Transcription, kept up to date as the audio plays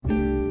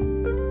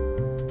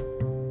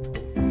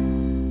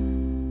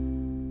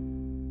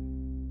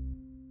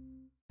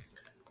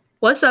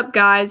What's up,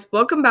 guys?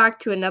 Welcome back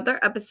to another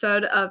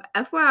episode of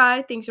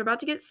FYI. Things are about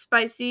to get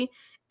spicy,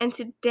 and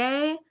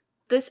today,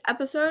 this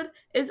episode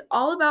is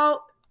all about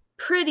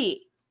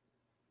pretty.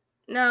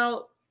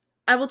 Now,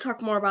 I will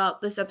talk more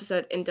about this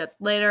episode in depth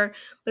later,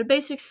 but a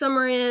basic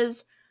summary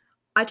is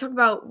I talk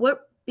about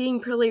what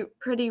being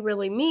pretty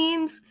really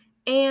means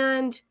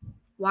and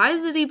why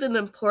is it even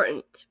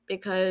important?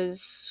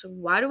 Because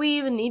why do we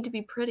even need to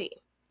be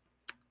pretty?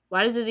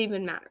 Why does it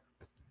even matter?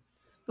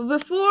 But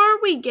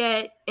before we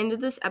get into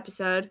this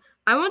episode,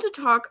 I want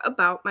to talk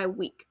about my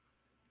week.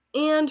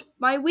 And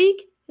my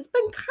week has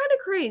been kind of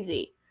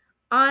crazy.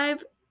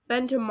 I've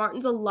been to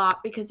Martin's a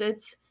lot because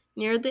it's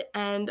near the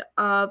end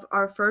of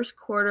our first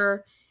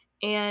quarter.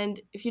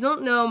 And if you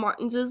don't know,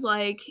 Martin's is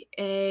like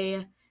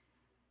a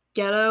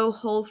ghetto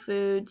Whole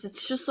Foods.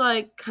 It's just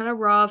like kind of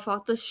rough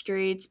off the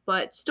streets,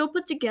 but still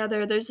put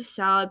together. There's a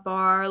salad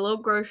bar, a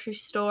little grocery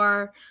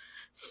store,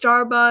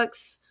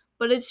 Starbucks,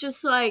 but it's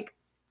just like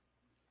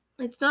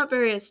it's not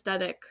very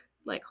aesthetic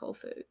like Whole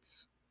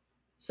Foods.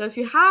 So if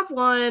you have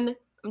one,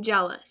 I'm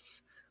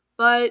jealous.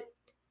 But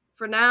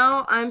for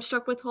now, I'm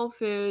stuck with Whole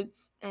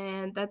Foods,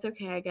 and that's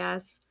okay, I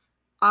guess.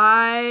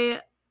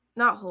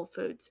 Not Whole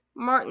Foods,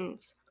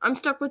 Martin's. I'm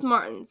stuck with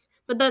Martin's,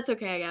 but that's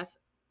okay, I guess.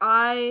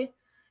 I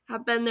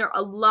have been there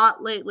a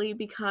lot lately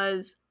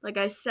because, like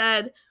I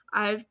said,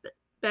 I've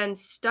been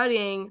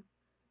studying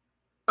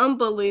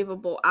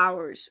unbelievable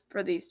hours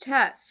for these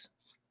tests.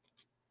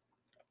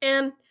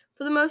 And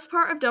for the most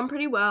part, I've done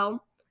pretty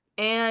well.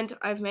 And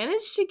I've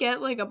managed to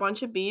get like a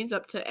bunch of B's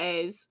up to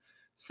A's.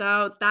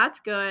 So that's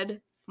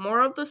good.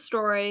 Moral of the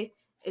story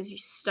is you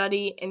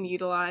study and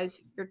utilize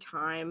your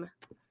time.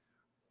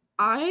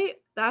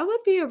 That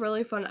would be a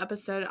really fun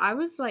episode. I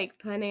was like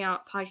planning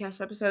out podcast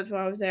episodes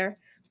while I was there.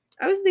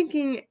 I was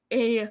thinking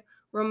a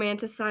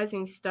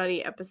romanticizing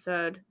study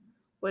episode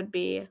would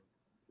be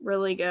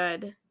really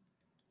good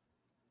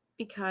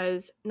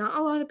because not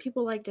a lot of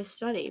people like to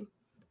study.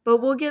 But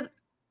we'll get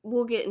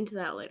into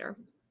that later.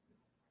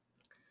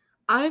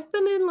 I've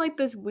been in like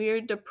this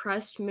weird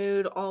depressed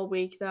mood all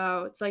week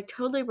though. It's like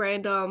totally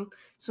random.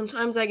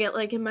 Sometimes I get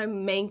like in my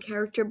main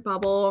character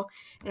bubble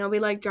and I'll be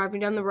like driving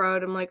down the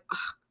road. I'm like,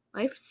 ugh,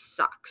 life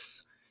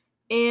sucks.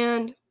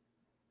 And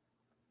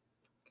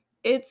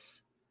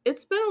it's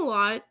been a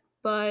lot,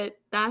 but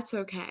that's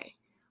okay.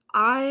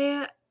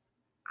 I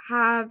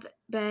have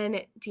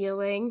been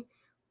dealing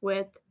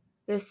with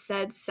this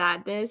said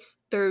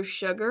sadness through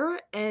sugar,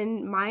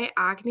 and my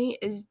acne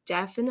is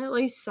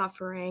definitely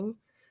suffering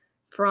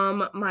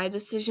from my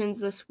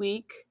decisions this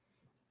week.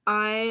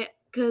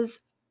 Because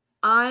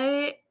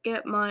I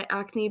get my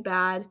acne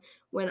bad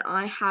when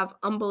I have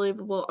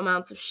unbelievable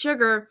amounts of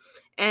sugar,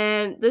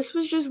 and this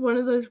was just one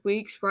of those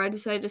weeks where I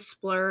decided to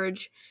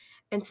splurge.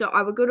 And so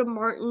I would go to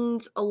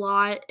Martin's a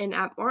lot, and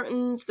at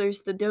Martin's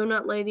there's the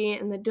donut lady,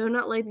 and the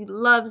donut lady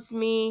loves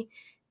me,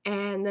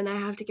 and then I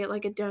have to get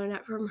like a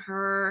donut from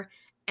her,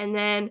 and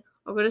then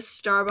I'll go to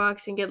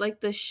Starbucks and get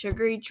like the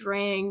sugary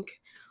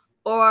drink,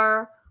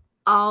 or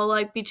I'll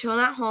like be chilling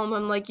at home.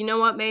 I'm like, you know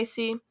what,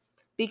 Macie?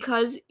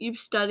 Because you've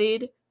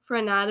studied for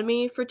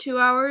anatomy for 2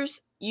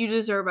 hours, you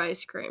deserve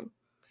ice cream.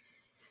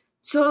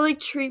 So I like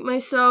treat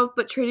myself,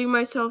 but treating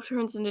myself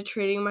turns into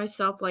treating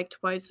myself like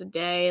twice a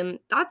day, and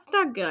that's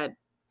not good.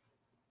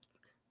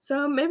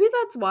 So maybe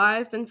that's why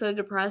I've been so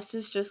depressed,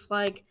 is just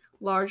like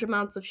large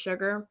amounts of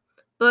sugar.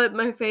 But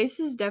my face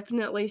is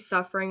definitely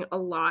suffering a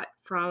lot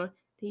from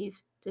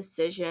these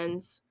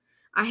decisions.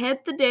 I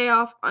had the day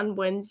off on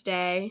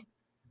Wednesday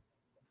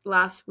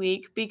last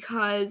week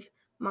because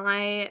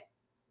my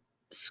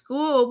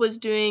school was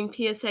doing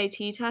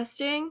PSAT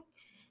testing,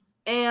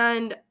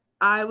 and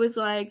I was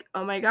like,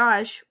 oh my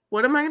gosh,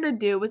 what am I going to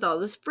do with all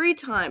this free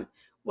time?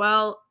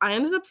 Well, I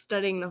ended up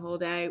studying the whole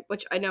day,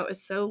 which I know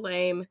is so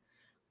lame,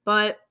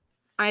 but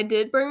I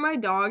did bring my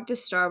dog to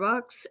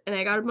Starbucks and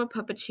I got him a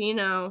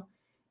puppuccino,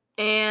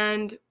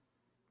 and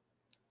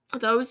I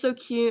thought it was so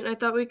cute, and I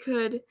thought we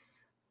could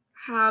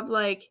have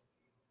like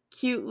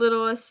cute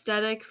little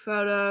aesthetic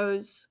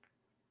photos,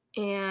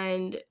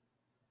 and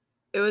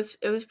it was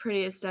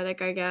pretty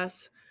aesthetic, I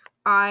guess.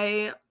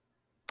 I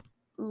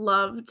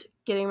loved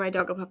getting my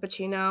dog a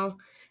puppuccino,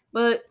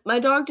 but my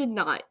dog did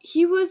not.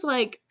 He was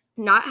like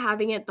not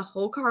having it the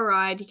whole car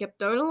ride. He kept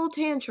throwing a little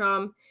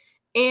tantrum,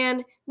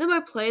 and then my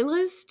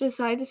playlist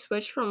decided to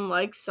switch from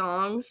like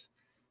songs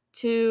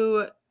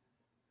to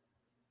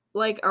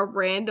like a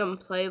random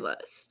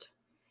playlist.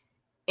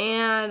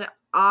 And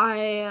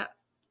I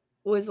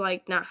was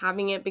like not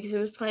having it because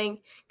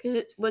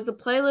it was a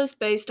playlist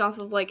based off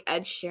of like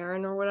Ed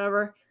Sheeran or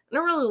whatever. I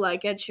don't really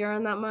like Ed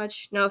Sheeran that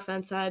much. No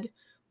offense, Ed.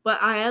 But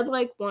I had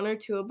like one or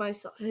two of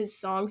his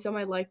songs on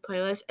my like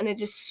playlist, and it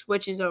just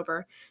switches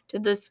over to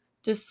this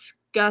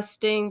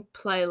disgusting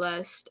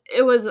playlist.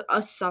 It was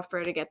a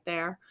suffer to get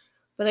there.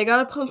 But I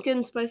got a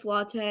pumpkin spice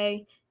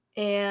latte,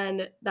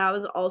 and that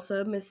was also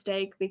a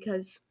mistake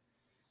because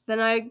then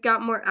I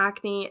got more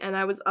acne and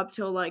I was up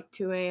till like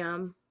 2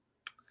 a.m.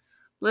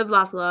 Live,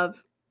 laugh,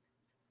 love.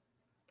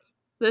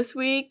 This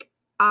week,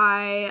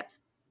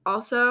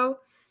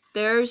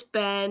 there's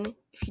been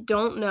if you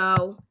don't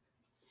know,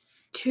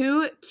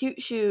 two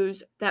cute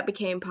shoes that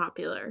became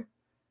popular: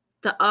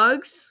 the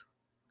Uggs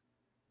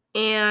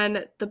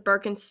and the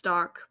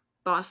Birkenstock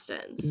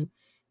Bostons.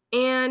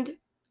 And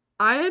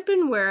I had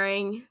been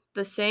wearing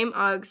the same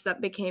Uggs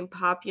that became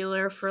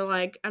popular for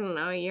like, I don't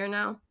know, a year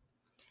now.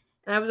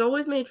 And I was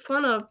always made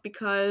fun of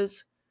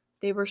because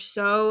they were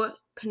so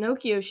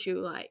Pinocchio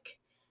shoe-like.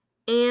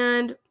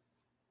 And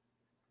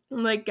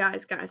I'm like,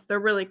 guys, they're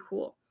really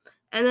cool.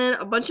 And then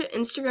a bunch of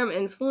Instagram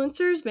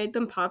influencers made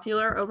them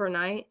popular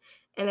overnight.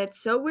 And it's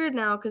so weird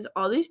now because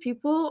all these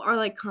people are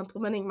like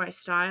complimenting my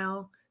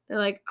style. They're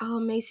like, oh,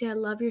 Macie, I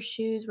love your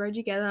shoes. Where'd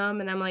you get them?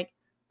 And I'm like,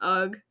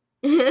 ugh.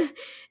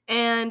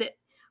 And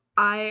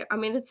I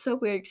mean, it's so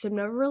weird because I'm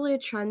never really a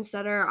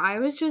trendsetter. I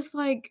was just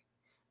like,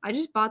 I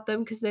just bought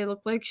them because they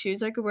look like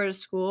shoes I could wear to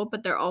school,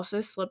 but they're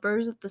also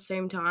slippers at the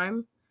same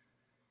time.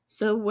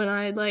 So when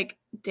I like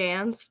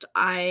danced,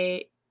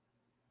 like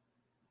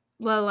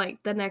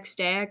the next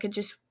day I could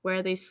just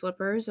wear these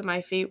slippers and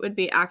my feet would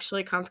be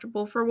actually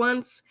comfortable for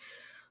once.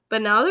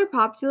 But now they're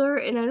popular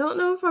and I don't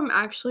know if I'm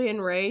actually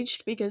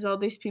enraged because all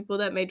these people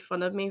that made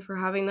fun of me for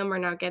having them are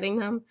now getting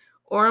them,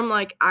 or I'm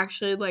like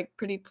actually like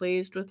pretty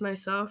pleased with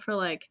myself for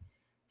like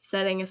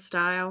setting a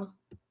style.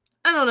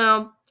 I don't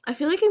know. I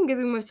feel like I'm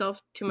giving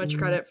myself too much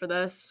credit for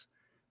this,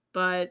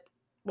 but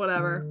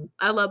whatever.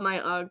 I love my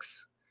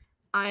Uggs.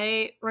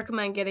 I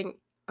recommend getting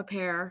a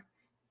pair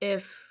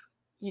if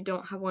you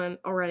don't have one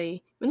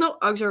already. Even though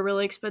Uggs are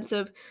really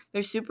expensive,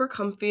 they're super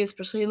comfy,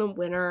 especially in the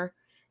winter,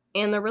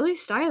 and they're really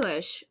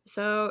stylish.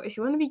 So if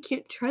you want to be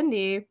cute and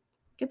trendy,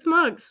 get some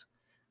Uggs.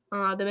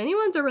 The mini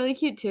ones are really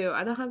cute too.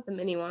 I don't have the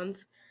mini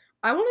ones.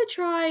 I want to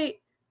try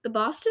the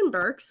Boston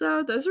Birks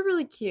though. Those are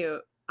really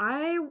cute.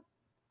 I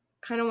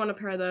kind of want a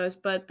pair of those,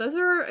 but those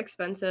are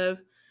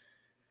expensive.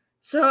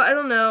 So I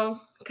don't know.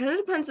 Kind of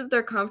depends if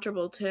they're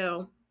comfortable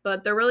too.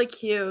 But they're really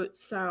cute,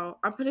 so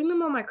I'm putting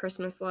them on my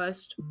Christmas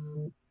list.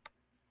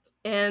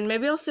 And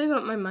maybe I'll save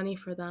up my money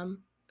for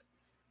them.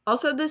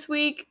 Also this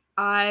week,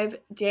 I've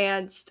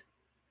danced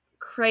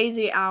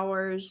crazy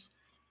hours.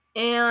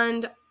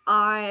 And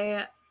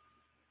I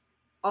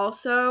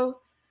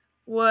also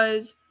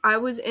I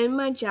was in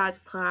my jazz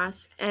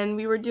class and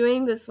we were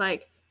doing this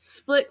like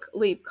split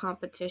leap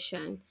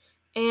competition.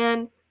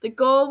 And the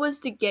goal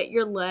was to get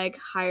your leg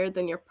higher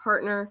than your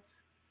partner,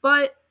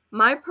 but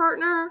my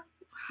partner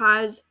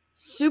has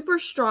super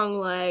strong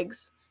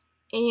legs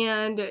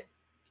and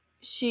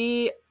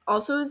she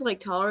also is like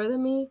taller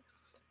than me.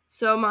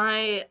 So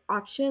my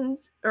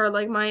options or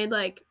like my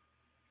like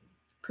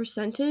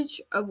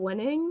percentage of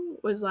winning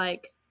was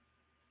like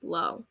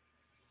low.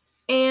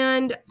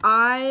 And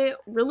I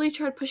really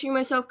tried pushing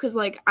myself because,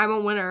 like, I'm a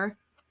winner.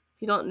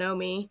 If you don't know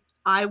me,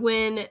 I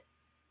win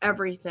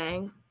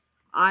everything.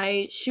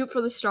 I shoot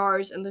for the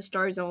stars and the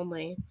stars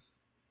only.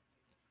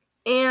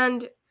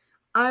 And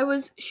I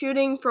was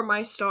shooting for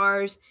my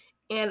stars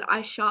and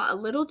I shot a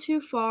little too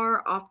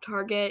far off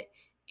target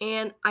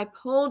and I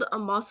pulled a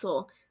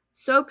muscle.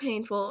 So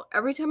painful.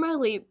 Every time I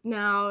leap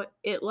now,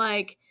 it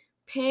like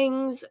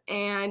pings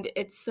and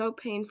it's so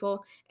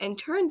painful. And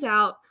turns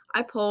out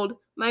I pulled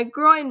my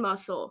groin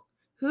muscle.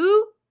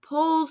 Who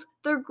pulls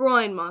their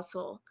groin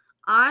muscle?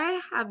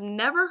 I have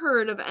never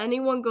heard of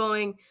anyone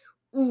going,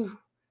 ooh,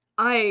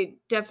 I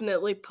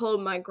definitely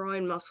pulled my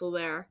groin muscle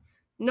there.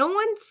 No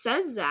one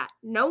says that.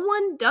 No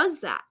one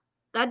does that.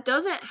 That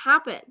doesn't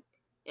happen.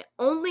 It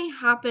only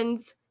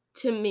happens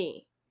to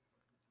me.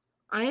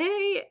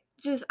 I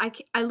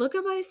look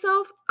at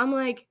myself, I'm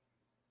like,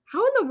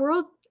 how in the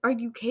world are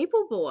you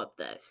capable of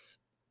this?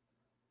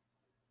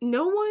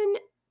 No one,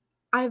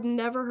 I've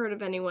never heard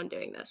of anyone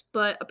doing this,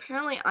 but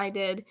apparently I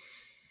did.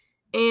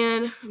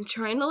 And I'm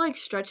trying to like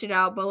stretch it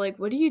out, but like,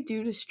 what do you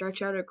do to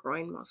stretch out a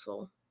groin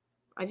muscle?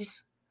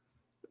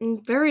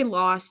 I'm very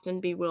lost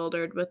and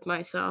bewildered with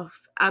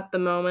myself at the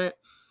moment.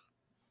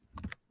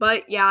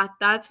 But yeah,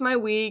 that's my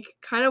week.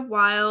 Kind of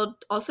wild,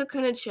 also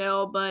kind of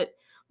chill, but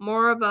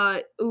more of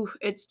a ooh,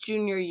 it's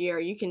junior year,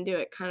 you can do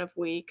it kind of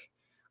week.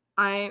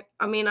 I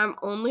mean, I'm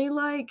only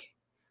like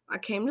I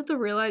came to the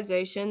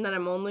realization that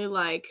I'm only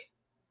like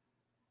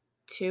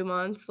 2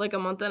 months, like a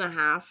month and a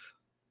half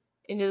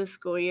into the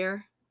school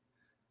year.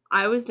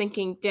 I was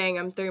thinking, dang,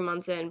 I'm 3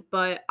 months in,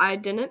 but I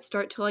didn't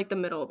start till like the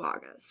middle of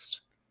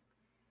August.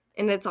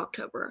 And it's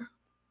October.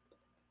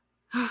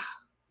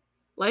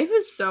 Life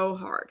is so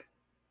hard.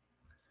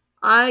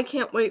 I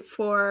can't wait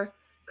for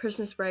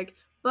Christmas break.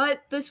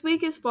 But this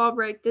week is fall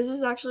break. This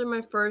is actually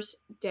my first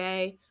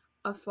day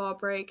of fall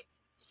break.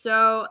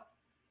 So,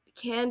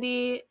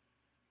 candy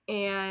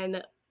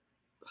and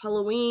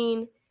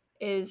Halloween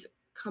is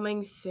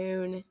coming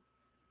soon,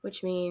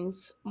 which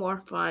means more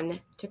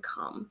fun to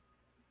come.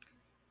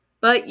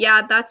 But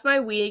yeah, that's my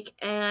week.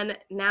 And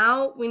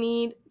now we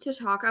need to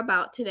talk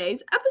about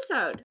today's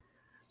episode.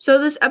 So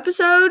this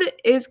episode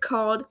is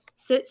called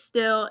Sit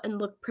Still and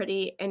Look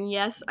Pretty. And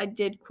yes, I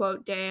did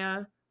quote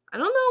Daya. I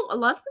don't know, a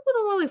lot of people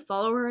don't really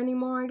follow her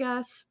anymore, I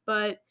guess.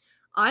 But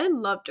I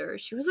loved her.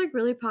 She was like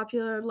really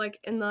popular like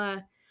in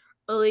the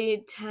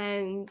early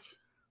 10s.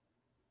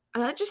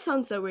 And that just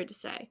sounds so weird to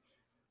say.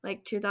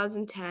 like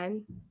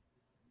 2010,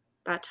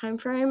 that time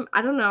frame.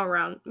 I don't know,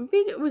 around maybe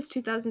it was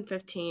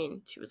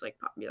 2015 she was like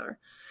popular.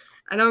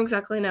 I don't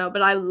exactly know,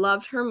 but I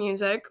loved her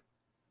music,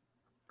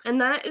 and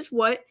that is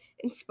what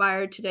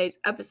inspired today's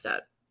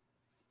episode.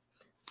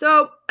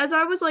 So as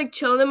I was like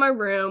chilling in my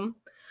room,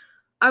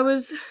 I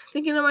was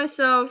thinking to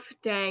myself,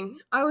 dang,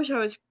 I wish I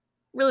was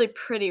really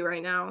pretty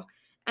right now.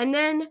 And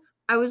then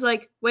I was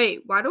like,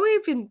 wait, why do I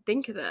even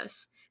think of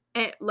this?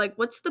 And like,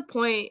 what's the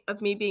point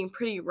of me being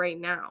pretty right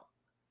now?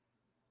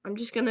 I'm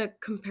just gonna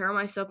compare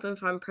myself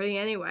if I'm pretty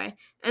anyway.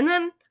 And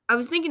then I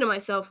was thinking to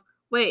myself,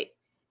 wait,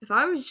 if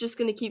I was just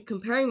gonna keep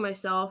comparing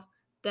myself,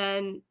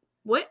 then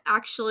what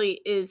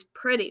actually is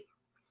pretty?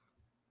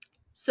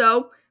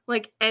 So,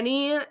 like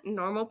any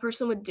normal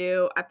person would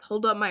do, I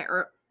pulled up my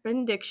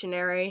Urban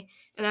Dictionary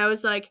and I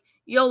was like,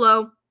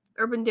 YOLO,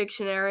 Urban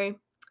Dictionary,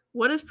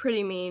 what does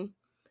pretty mean?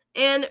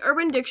 And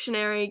Urban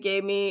Dictionary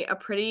gave me a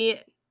pretty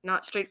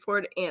not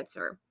straightforward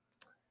answer.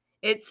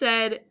 It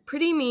said,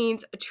 pretty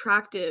means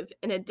attractive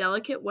in a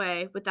delicate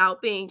way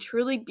without being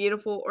truly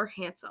beautiful or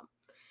handsome.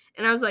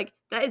 And I was like,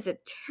 that is a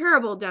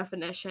terrible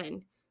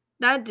definition.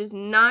 That does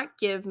not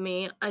give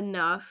me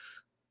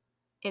enough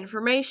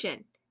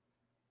information.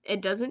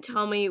 It doesn't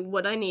tell me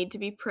what I need to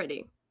be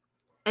pretty.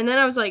 And then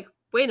I was like,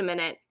 wait a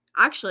minute.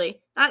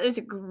 Actually, that is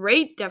a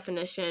great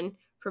definition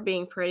for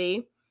being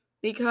pretty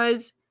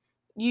because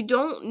you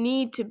don't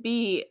need to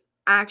be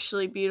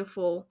actually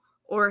beautiful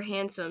or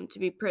handsome to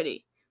be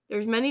pretty.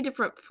 There's many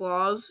different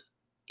flaws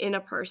in a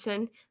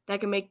person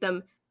that can make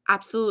them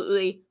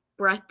absolutely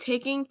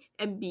breathtaking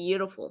and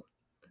beautiful.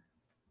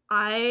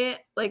 I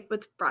like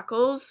with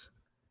freckles.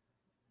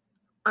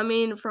 I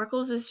mean,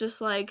 freckles is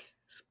just like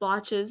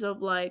splotches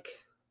of like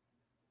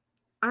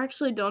I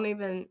actually don't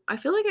even I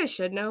feel like I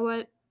should know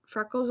what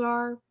freckles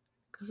are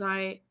cuz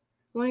I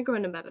want to go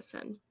into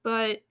medicine.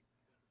 But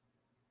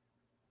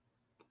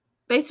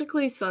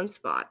basically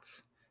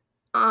sunspots.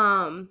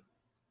 Um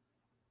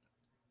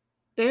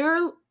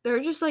they're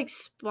just like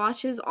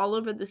splotches all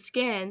over the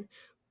skin,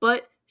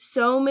 but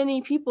so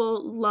many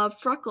people love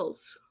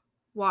freckles.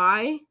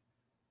 Why?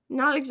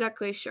 Not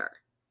exactly sure.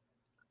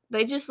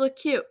 They just look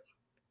cute.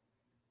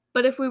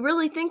 But if we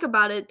really think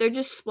about it, they're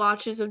just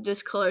splotches of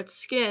discolored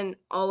skin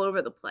all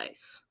over the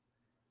place.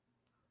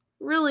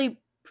 Really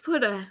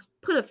put a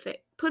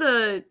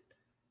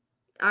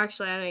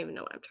actually I don't even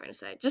know what I'm trying to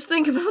say. Just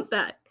think about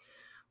that.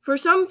 For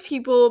some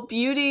people,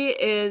 beauty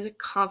is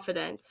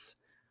confidence.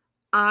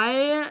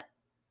 I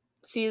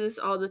see this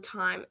all the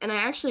time, and I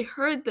actually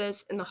heard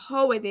this in the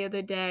hallway the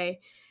other day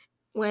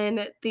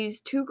when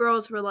these two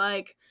girls were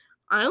like,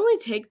 I only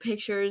take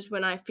pictures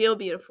when I feel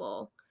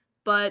beautiful,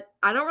 but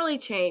I don't really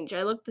change.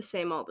 I look the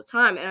same all the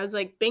time. And I was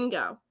like,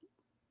 bingo.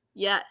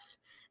 Yes.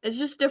 It's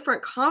just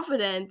different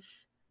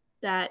confidence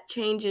that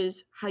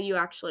changes how you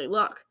actually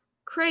look.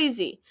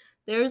 Crazy.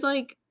 There was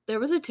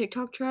a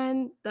TikTok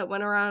trend that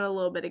went around a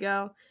little bit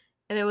ago,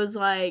 and it was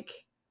like,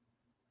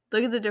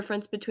 look at the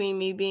difference between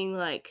me being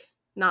like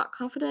not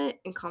confident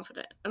and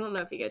confident. I don't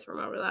know if you guys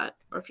remember that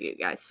or if you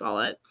guys saw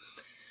it.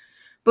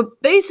 But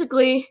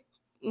basically,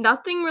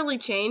 nothing really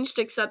changed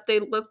except they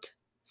looked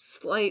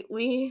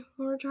slightly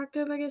more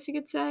attractive, I guess you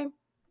could say,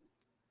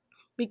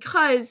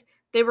 because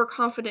they were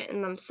confident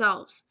in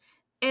themselves.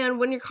 And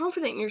when you're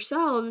confident in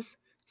yourselves,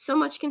 so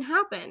much can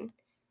happen.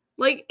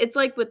 Like, it's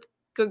like with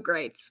good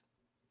grades.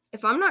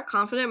 If I'm not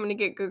confident I'm going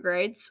to get good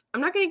grades,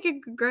 I'm not going to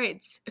get good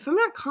grades. If I'm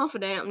not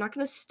confident, I'm not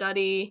going to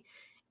study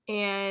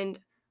and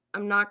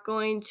I'm not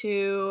going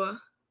to,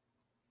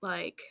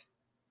 like,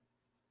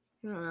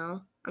 I don't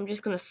know. I'm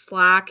just gonna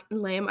slack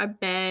and lay in my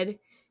bed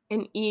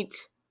and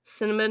eat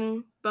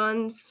cinnamon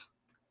buns.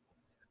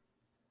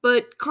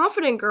 But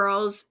confident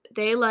girls,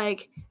 they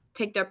like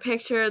take their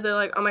picture, they're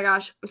like, oh my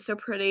gosh, I'm so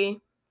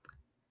pretty,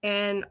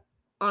 and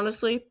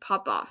honestly,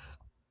 pop off.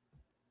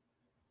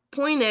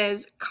 Point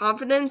is,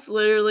 confidence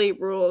literally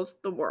rules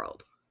the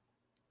world.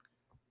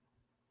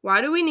 Why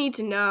do we need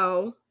to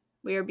know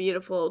we are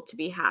beautiful to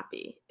be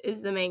happy?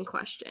 Is the main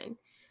question.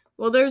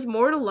 Well, there's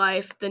more to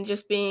life than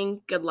just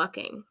being good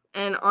looking.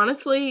 And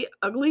honestly,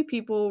 ugly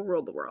people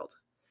rule the world.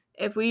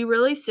 If we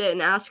really sit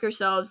and ask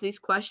ourselves these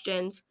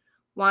questions,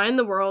 why in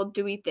the world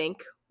do we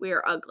think we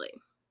are ugly?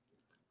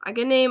 I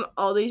can name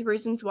all these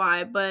reasons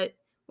why, but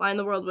why in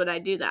the world would I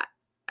do that?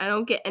 I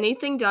don't get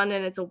anything done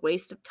and it's a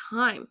waste of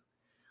time.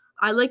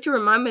 I like to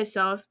remind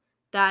myself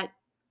that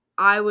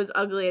I was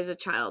ugly as a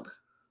child.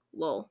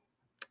 Lol.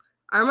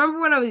 I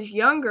remember when I was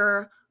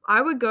younger,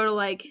 I would go to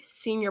like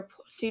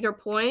Cedar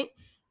Point,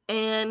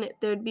 and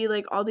there'd be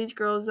like all these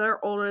girls that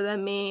are older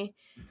than me,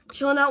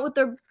 chilling out with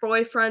their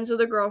boyfriends or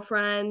their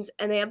girlfriends,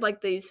 and they had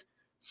like these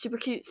super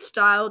cute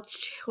style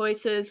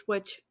choices,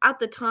 which at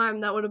the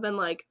time that would have been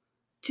like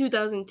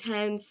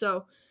 2010.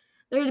 So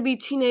there'd be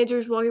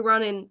teenagers walking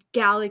around in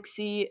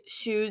Galaxy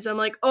shoes. I'm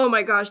like, oh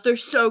my gosh, they're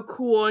so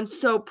cool and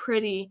so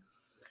pretty.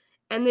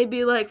 And they'd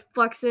be like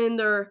flexing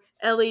their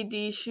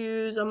LED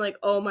shoes. I'm like,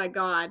 oh my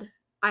god,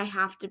 I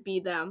have to be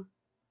them.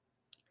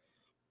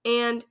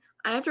 And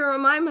I have to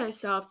remind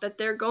myself that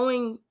they're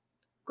going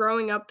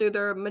growing up through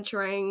their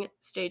maturing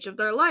stage of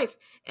their life.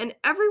 And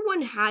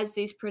everyone has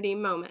these pretty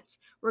moments,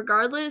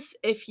 regardless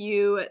if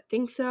you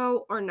think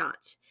so or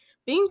not.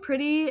 Being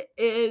pretty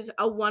is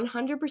a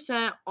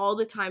 100% all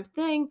the time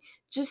thing,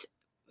 just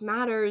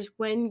matters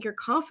when your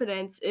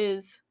confidence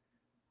is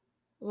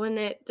when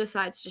it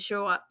decides to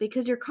show up,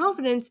 because your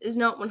confidence is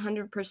not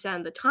 100%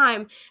 of the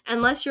time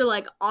unless you're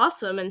like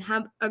awesome and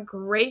have a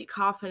great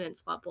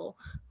confidence level.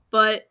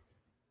 But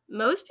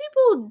most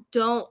people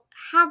don't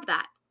have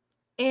that.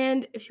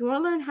 And if you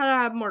want to learn how to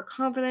have more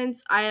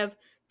confidence, I have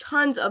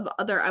tons of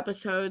other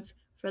episodes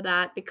for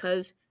that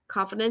because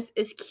confidence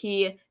is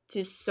key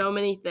to so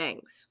many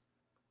things.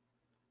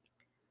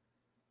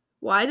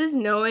 Why does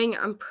knowing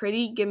I'm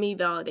pretty give me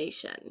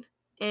validation?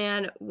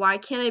 And why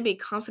can't I be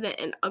confident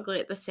and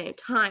ugly at the same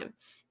time?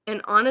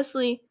 And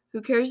honestly,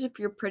 who cares if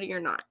you're pretty or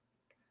not?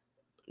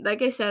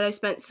 Like I said, I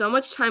spent so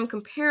much time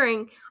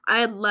comparing,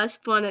 I had less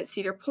fun at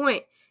Cedar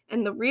Point.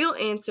 And the real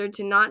answer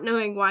to not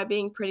knowing why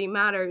being pretty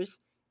matters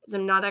is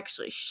I'm not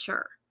actually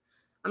sure.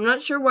 I'm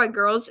not sure why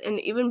girls and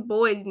even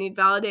boys need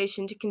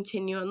validation to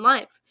continue in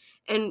life.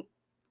 And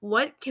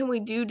what can we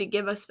do to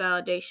give us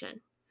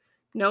validation?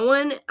 No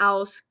one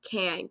else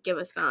can give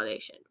us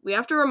validation. We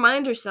have to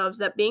remind ourselves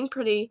that being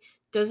pretty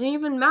doesn't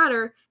even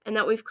matter and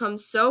that we've come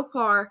so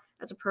far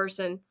as a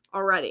person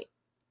already.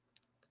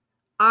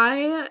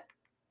 I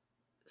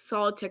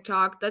saw a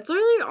TikTok. That's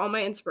literally all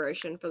my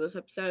inspiration for this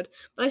episode.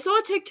 But I saw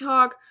a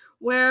TikTok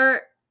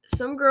where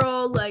some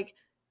girl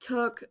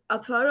took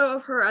a photo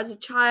of her as a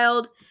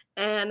child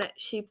and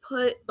she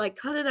cut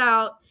it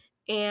out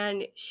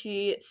and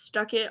she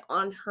stuck it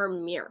on her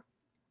mirror.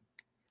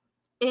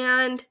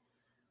 And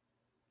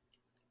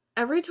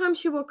every time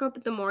she woke up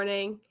in the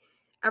morning,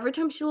 every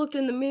time she looked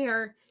in the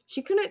mirror,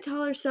 she couldn't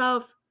tell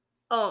herself,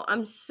 "Oh,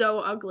 I'm so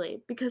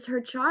ugly," because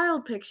her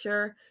child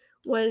picture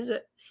was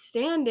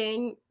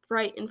standing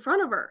right in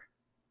front of her.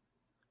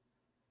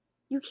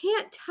 You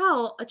can't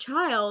tell a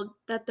child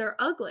that they're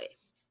ugly.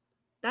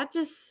 That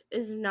just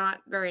is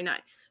not very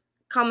nice.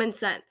 Common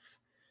sense.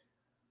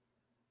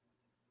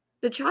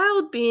 The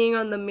child being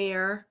on the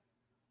mirror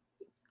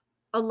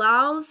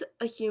allows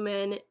a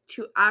human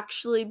to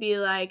actually be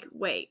like,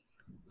 wait,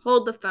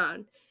 hold the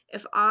phone.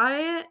 If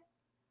I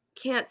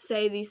can't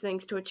say these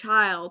things to a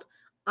child,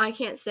 I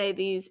can't say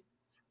these.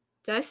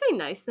 Did I say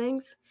nice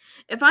things?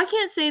 If I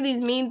can't say these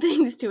mean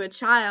things to a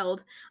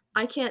child,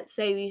 I can't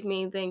say these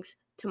mean things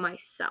to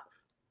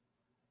myself.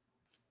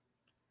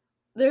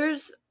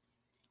 There's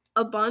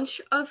a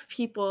bunch of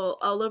people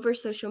all over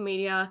social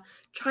media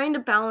trying to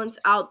balance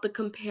out the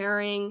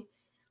comparing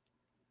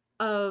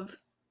of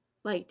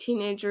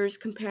teenagers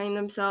comparing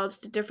themselves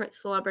to different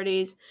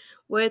celebrities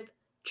with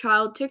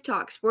child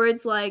TikToks where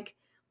it's like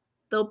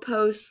they'll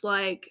post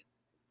I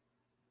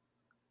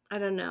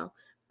don't know,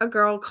 a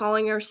girl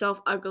calling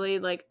herself ugly,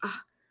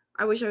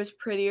 I wish I was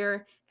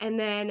prettier, and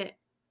then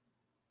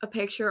a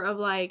picture of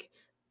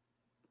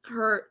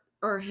her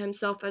or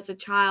himself as a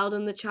child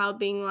and the child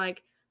being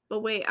like, but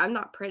wait, I'm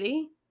not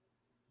pretty.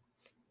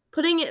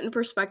 Putting it in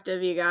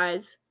perspective, you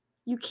guys,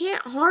 you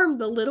can't harm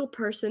the little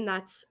person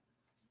that's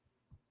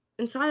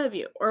inside of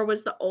you or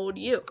was the old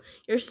you.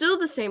 You're still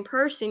the same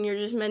person, you're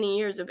just many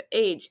years of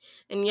age.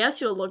 And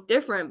yes, you'll look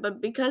different, but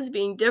because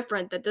being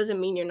different, that doesn't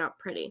mean you're not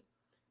pretty.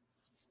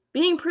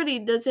 Being pretty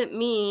doesn't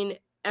mean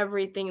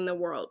everything in the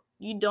world.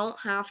 You don't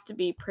have to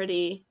be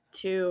pretty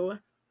to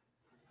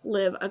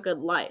live a good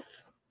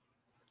life.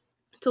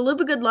 To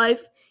live a good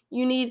life,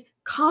 you need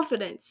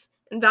confidence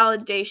and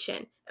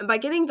validation. And by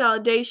getting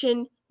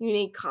validation, you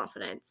need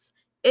confidence.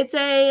 It's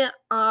a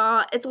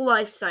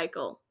life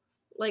cycle.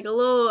 Like a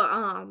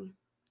little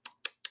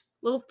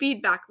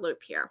feedback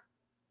loop here.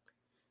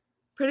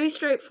 Pretty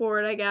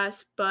straightforward, I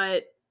guess,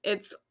 but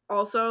it's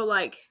also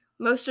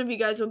most of you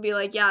guys will be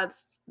like, yeah,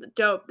 it's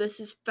dope. This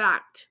is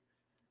fact.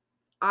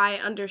 I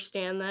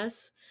understand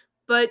this.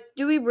 But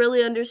do we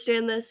really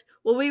understand this?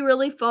 Will we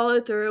really follow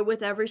through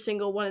with every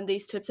single one of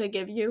these tips I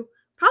give you?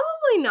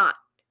 Probably not.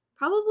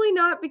 Probably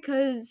not,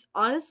 because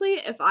honestly,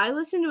 if I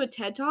listen to a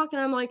TED Talk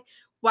and I'm like,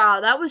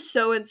 wow, that was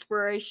so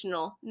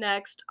inspirational.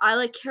 Next,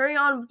 I carry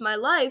on with my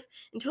life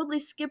and totally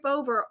skip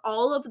over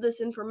all of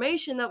this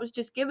information that was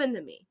just given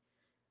to me.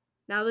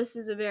 Now, this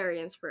is a very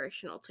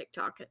inspirational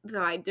TikTok,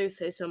 though I do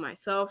say so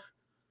myself.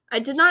 I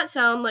did not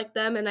sound like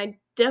them, and I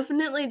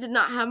definitely did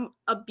not have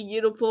a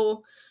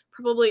beautiful,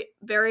 probably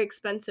very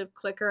expensive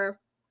clicker.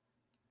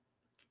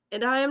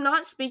 And I am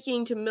not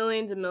speaking to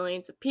millions and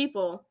millions of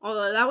people,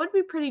 although that would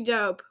be pretty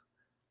dope.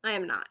 I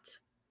am not.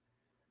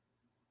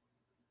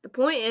 The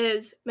point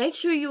is, make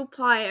sure you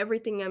apply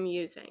everything I'm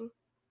using.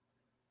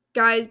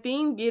 Guys,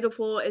 being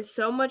beautiful is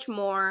so much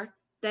more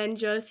than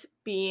just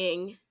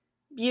being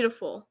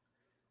beautiful.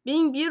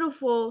 Being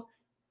beautiful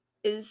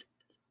is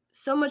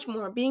so much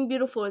more. Being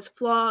beautiful is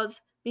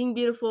flaws. Being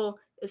beautiful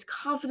is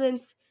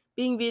confidence.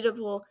 Being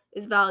beautiful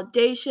is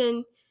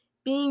validation.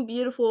 Being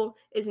beautiful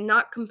is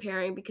not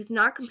comparing, because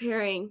not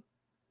comparing,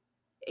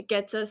 it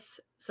gets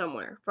us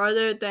somewhere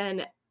farther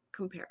than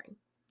comparing.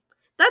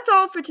 that's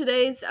all for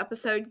today's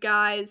episode,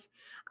 guys.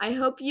 I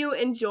hope you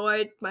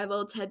enjoyed my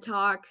little TED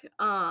Talk.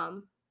 I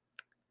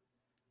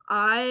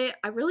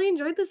really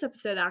enjoyed this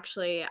episode,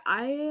 actually.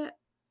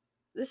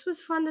 This was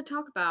fun to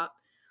talk about.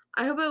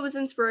 I hope it was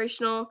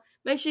inspirational.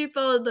 Make sure you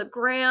follow the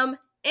gram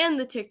and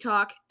the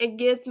TikTok and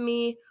give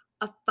me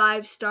a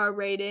 5-star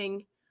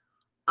rating.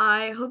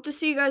 I hope to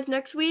see you guys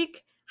next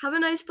week. Have a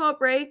nice fall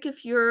break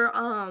if you're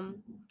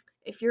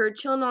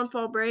chilling on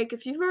fall break.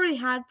 If you've already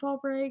had fall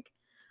break,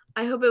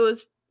 I hope it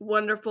was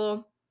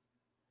wonderful.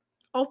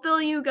 I'll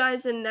fill you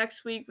guys in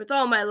next week with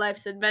all my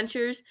life's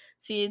adventures.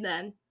 See you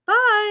then.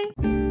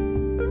 Bye!